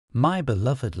My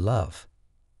beloved love.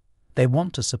 They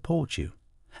want to support you,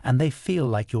 and they feel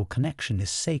like your connection is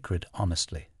sacred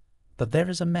honestly. But there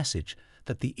is a message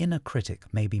that the inner critic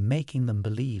may be making them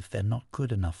believe they're not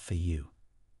good enough for you.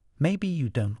 Maybe you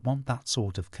don't want that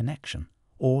sort of connection,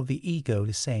 or the ego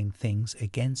is saying things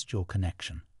against your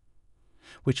connection,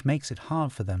 which makes it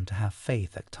hard for them to have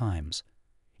faith at times.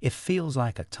 It feels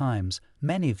like at times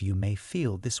many of you may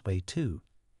feel this way too.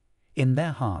 In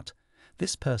their heart,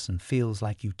 this person feels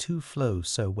like you two flow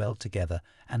so well together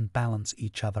and balance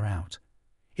each other out.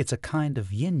 It's a kind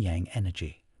of yin-yang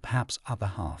energy, perhaps other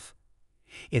half.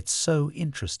 It's so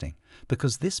interesting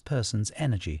because this person's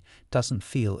energy doesn't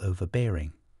feel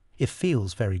overbearing. It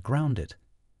feels very grounded.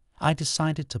 I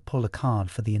decided to pull a card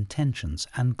for the intentions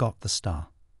and got the star.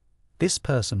 This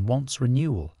person wants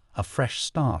renewal, a fresh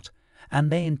start, and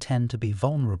they intend to be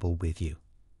vulnerable with you.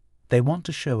 They want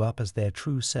to show up as their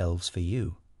true selves for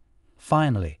you.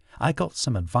 Finally, I got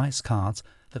some advice cards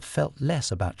that felt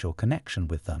less about your connection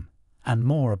with them and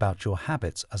more about your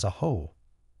habits as a whole.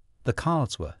 The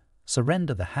cards were: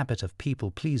 surrender the habit of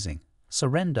people-pleasing,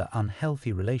 surrender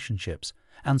unhealthy relationships,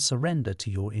 and surrender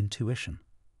to your intuition.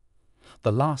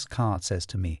 The last card says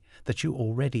to me that you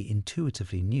already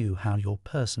intuitively knew how your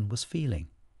person was feeling.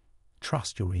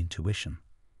 Trust your intuition.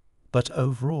 But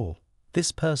overall,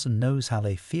 this person knows how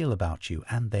they feel about you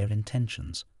and their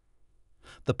intentions.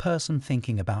 The person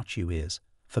thinking about you is,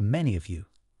 for many of you,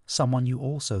 someone you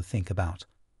also think about.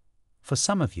 For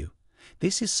some of you,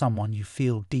 this is someone you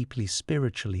feel deeply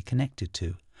spiritually connected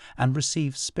to and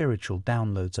receive spiritual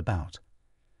downloads about.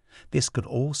 This could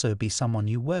also be someone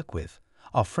you work with,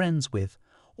 are friends with,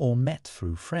 or met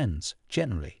through friends.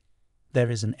 Generally,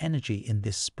 there is an energy in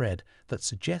this spread that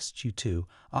suggests you two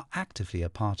are actively a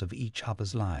part of each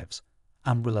other's lives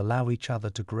and will allow each other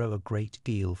to grow a great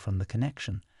deal from the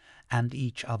connection and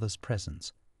each other's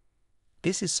presence.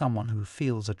 This is someone who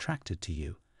feels attracted to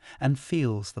you and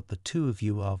feels that the two of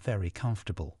you are very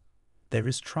comfortable. There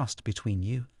is trust between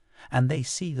you, and they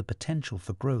see the potential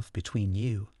for growth between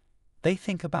you. They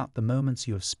think about the moments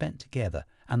you have spent together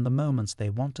and the moments they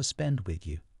want to spend with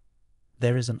you.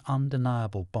 There is an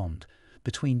undeniable bond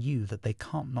between you that they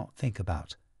can't not think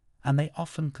about, and they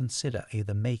often consider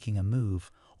either making a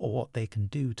move or what they can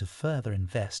do to further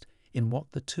invest in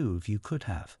what the two of you could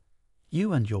have.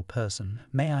 You and your person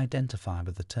may identify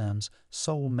with the terms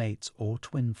soulmates or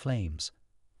twin flames.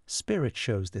 Spirit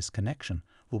shows this connection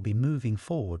will be moving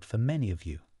forward for many of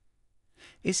you.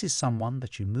 This is someone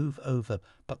that you move over,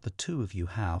 but the two of you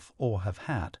have or have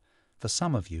had, for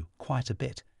some of you, quite a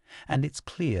bit, and it's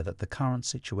clear that the current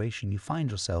situation you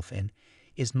find yourself in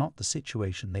is not the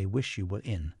situation they wish you were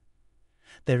in.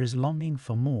 There is longing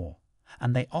for more,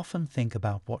 and they often think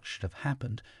about what should have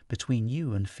happened between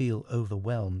you and feel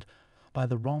overwhelmed by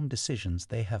the wrong decisions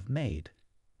they have made.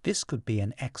 This could be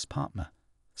an ex-partner,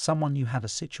 someone you had a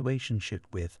situationship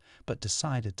with but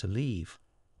decided to leave,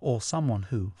 or someone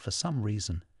who, for some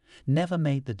reason, never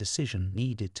made the decision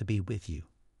needed to be with you.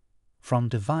 From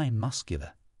Divine Masculine,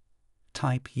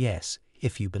 type yes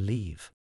if you believe.